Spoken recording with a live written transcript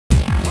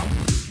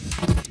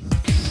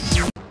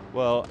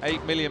Well,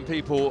 8 million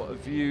people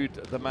viewed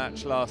the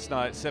match last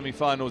night,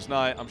 semi-finals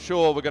night. I'm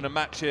sure we're going to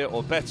match it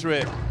or better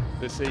it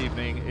this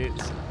evening.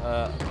 It's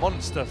a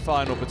monster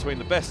final between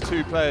the best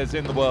two players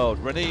in the world,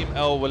 Raneem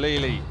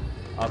Welily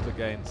up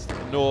against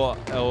Nour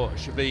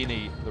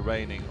Sherbini, the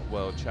reigning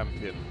world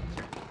champion.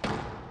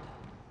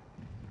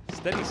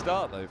 Steady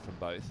start though from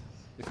both.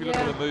 If you look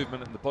at the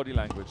movement and the body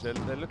language, they're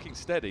looking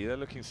steady, they're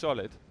looking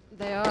solid.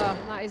 They are,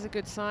 and that is a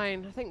good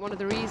sign. I think one of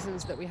the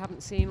reasons that we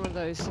haven't seen one of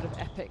those sort of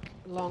epic,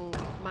 long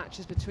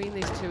matches between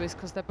these two is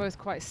because they're both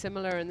quite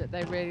similar in that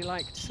they really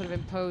like to sort of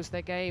impose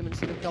their game and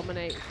sort of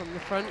dominate from the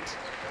front.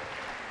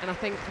 And I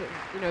think that,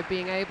 you know,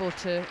 being able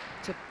to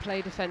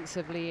play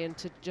defensively and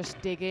to just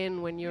dig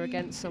in when you're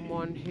against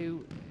someone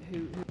who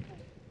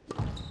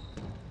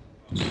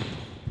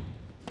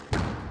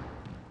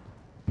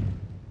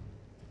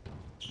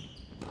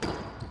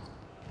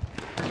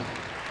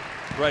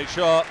Great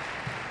shot.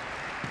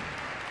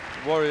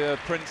 Warrior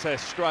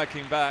Princess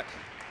striking back.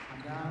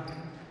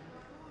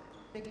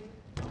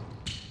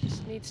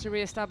 just needs to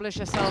re-establish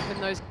herself in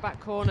those back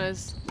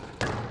corners.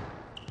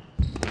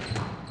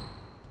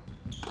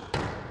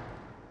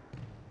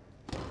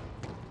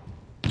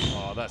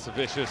 Oh, that's a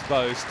vicious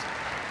boast.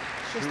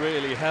 She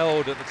really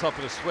held at the top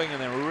of the swing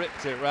and then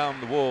ripped it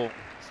round the wall.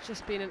 It's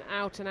just been an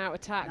out-and-out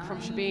attack from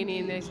Sherbini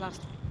in these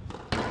last...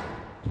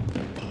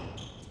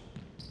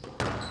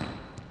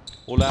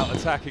 All-out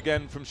attack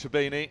again from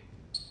Sherbini.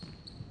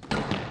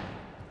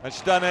 And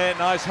she's done it,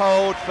 nice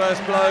hold.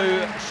 First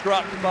blow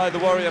struck by the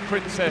Warrior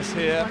Princess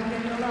here.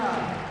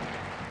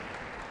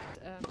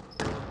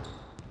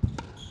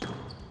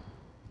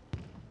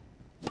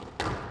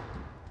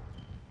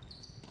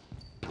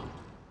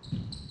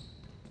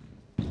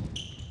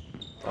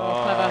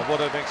 Clever.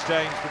 What an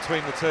exchange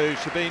between the two.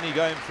 Sherbini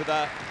going for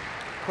that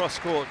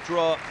cross-court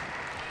drop.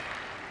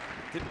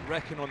 Didn't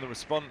reckon on the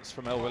response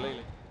from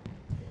Welily.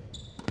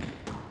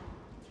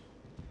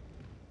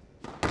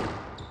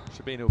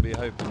 Sherbini will be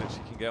hoping that she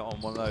can get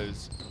on one of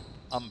those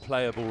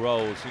unplayable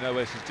rolls, you know,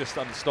 where she's just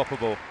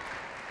unstoppable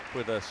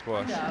with her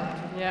squash.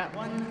 Yeah,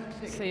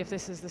 let's see if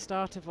this is the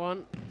start of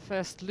one.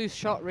 First loose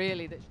shot,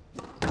 really. That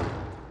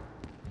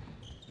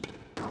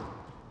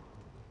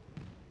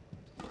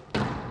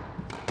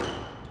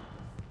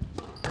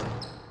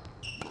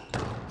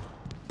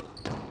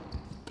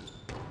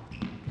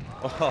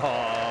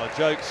oh,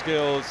 joke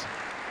skills.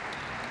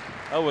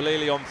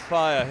 Welily on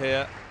fire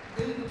here.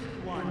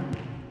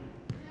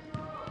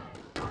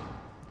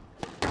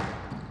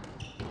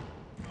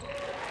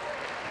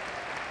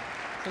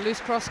 It's a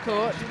loose cross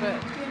court,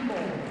 but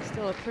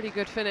still a pretty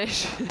good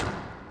finish.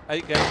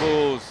 8 game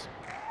balls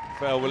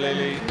for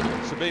Welily.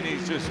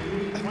 Sherbini's just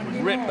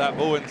ripped that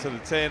ball into the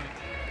tin.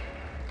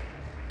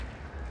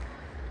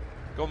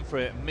 Gone for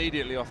it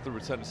immediately off the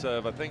return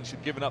serve. I think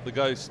she'd given up the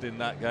ghost in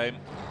that game.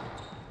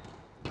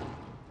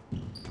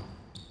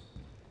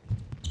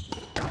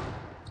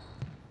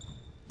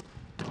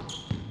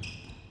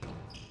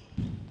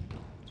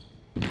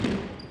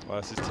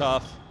 Well, this is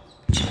tough.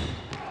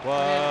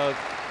 Well,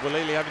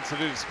 Welily having to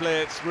do the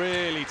splits,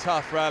 really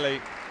tough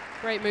rally.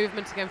 Great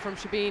movement again from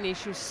Sherbini.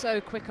 She was so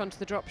quick onto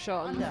the drop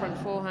shot on the front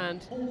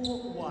forehand.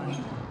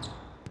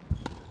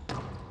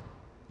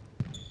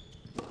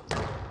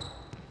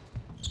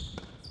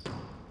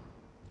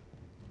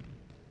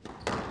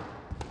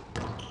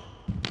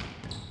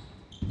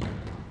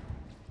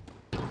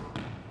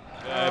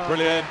 Yeah,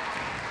 brilliant.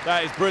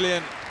 That is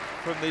brilliant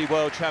from the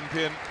world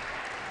champion.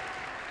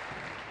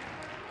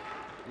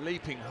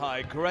 Leaping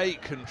high,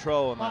 great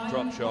control on that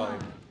drop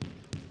shot.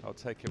 I'll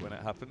take it when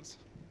it happens.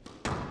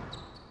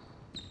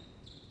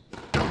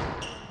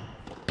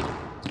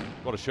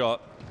 What a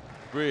shot.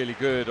 Really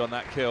good on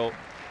that kill.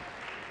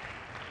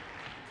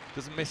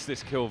 Doesn't miss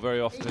this kill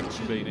very often,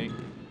 Sherbini.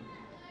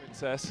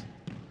 Princess.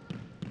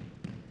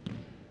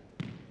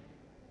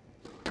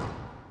 I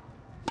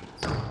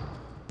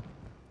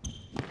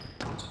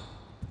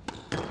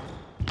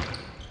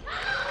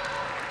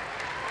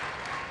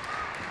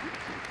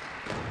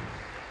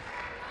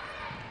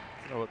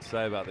don't know what to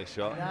say about this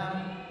shot.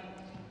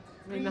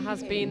 I mean, there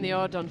has been the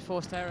odd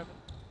unforced error.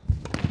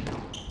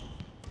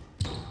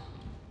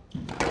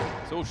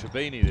 It's all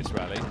Sherbini, this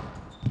rally.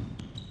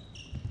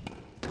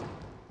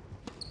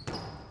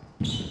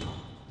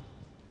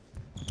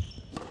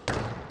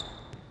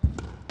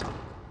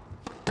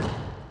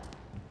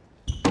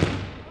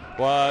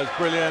 Was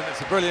brilliant.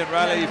 It's a brilliant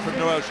rally from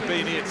Nour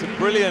Sherbini. It's a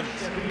brilliant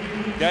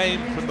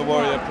game from the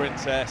Warrior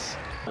Princess.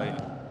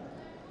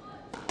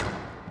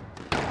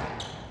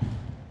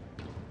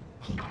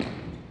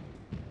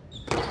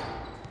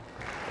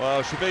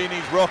 Well,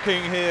 Sherbini's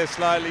rocking here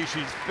slightly.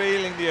 She's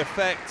feeling the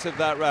effects of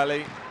that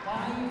rally.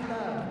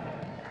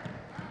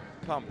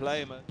 Can't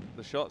blame her.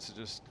 The shots are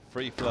just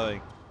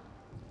free-flowing.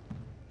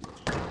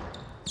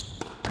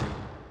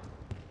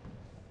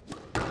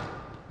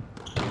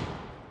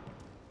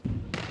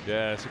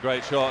 Yeah, it's a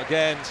great shot.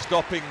 Again,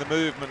 stopping the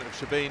movement of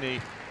Sherbini.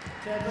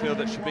 I feel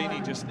that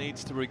Sherbini just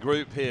needs to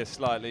regroup here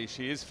slightly.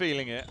 She is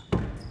feeling it.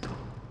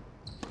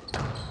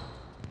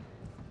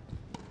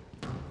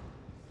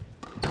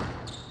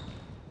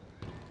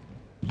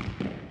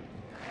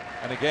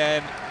 And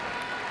again,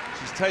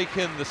 she's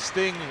taken the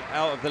sting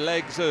out of the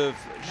legs of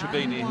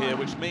Sherbini here,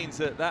 which means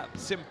that that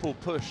simple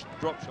push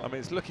drop shot, I mean,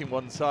 it's looking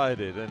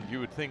one-sided, and you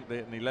would think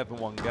that an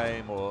 11-1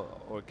 game or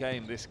a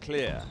game this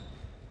clear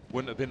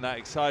wouldn't have been that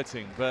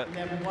exciting, but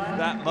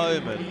that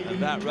moment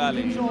and that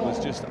rally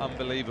was just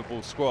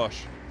unbelievable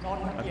squash,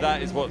 and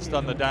that is what's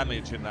done the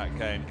damage in that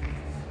game.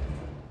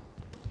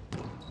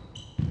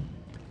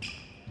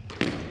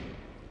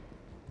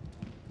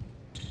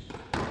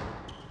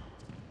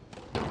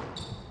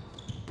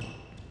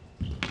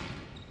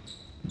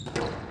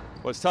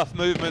 Well, it's tough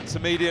movements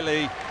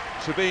immediately.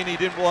 Sherbini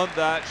didn't want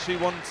that. She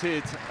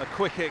wanted a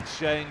quick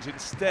exchange.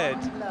 Instead,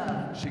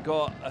 she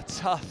got a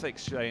tough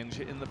exchange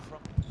in the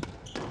front.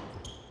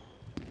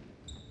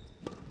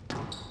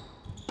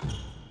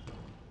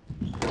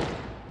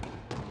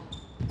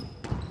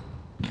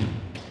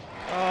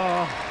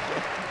 Oh,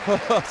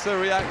 it's a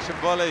reaction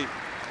volley.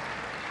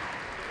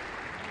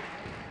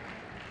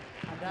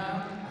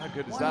 How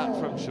good is that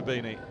from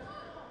Sherbini?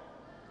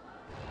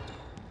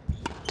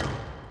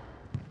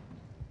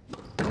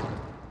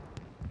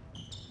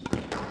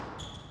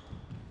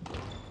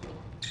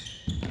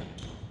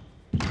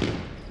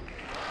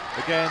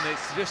 Again,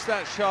 it's just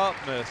that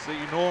sharpness that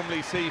you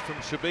normally see from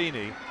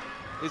Sherbini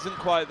isn't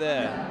quite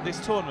there.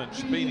 This tournament,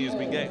 Sherbini has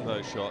been getting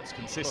those shots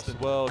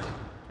consistent. World.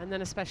 And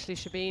then especially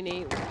Sherbini,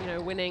 you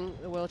know, winning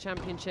the World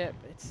Championship.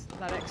 It's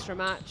that extra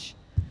match.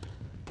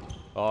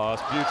 Oh,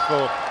 it's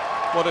beautiful.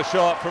 What a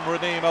shot from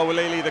Raneem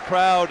Welily. The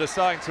crowd are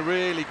starting to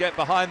really get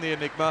behind the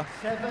Enigma.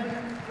 7-3.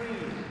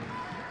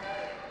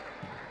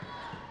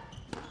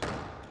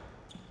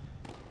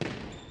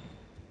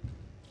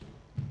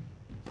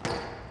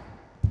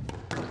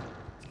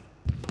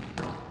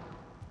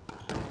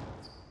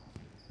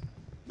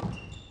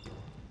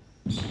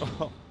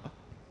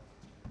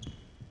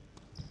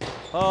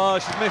 Oh,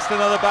 she's missed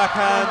another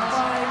backhand.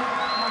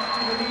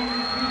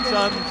 It's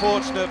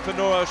unfortunate for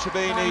Nour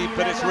Sherbini,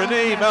 but it's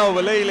Raneem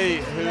Welily,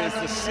 who is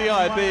the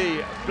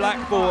CIB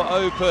Blackball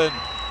Open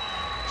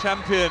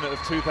champion of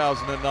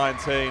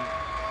 2019.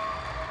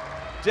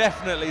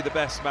 Definitely the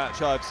best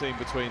match I've seen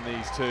between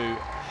these two.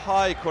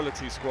 High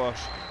quality squash.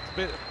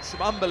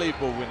 Some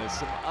unbelievable winners,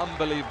 some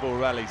unbelievable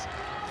rallies.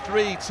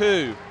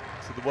 3-2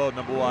 to the world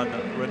number one,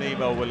 Raneem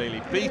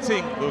Welily,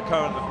 beating the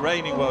current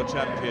reigning world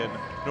champion,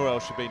 Nour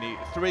Sherbini,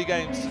 3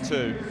 games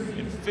to 2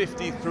 in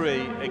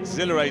 53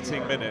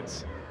 exhilarating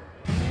minutes.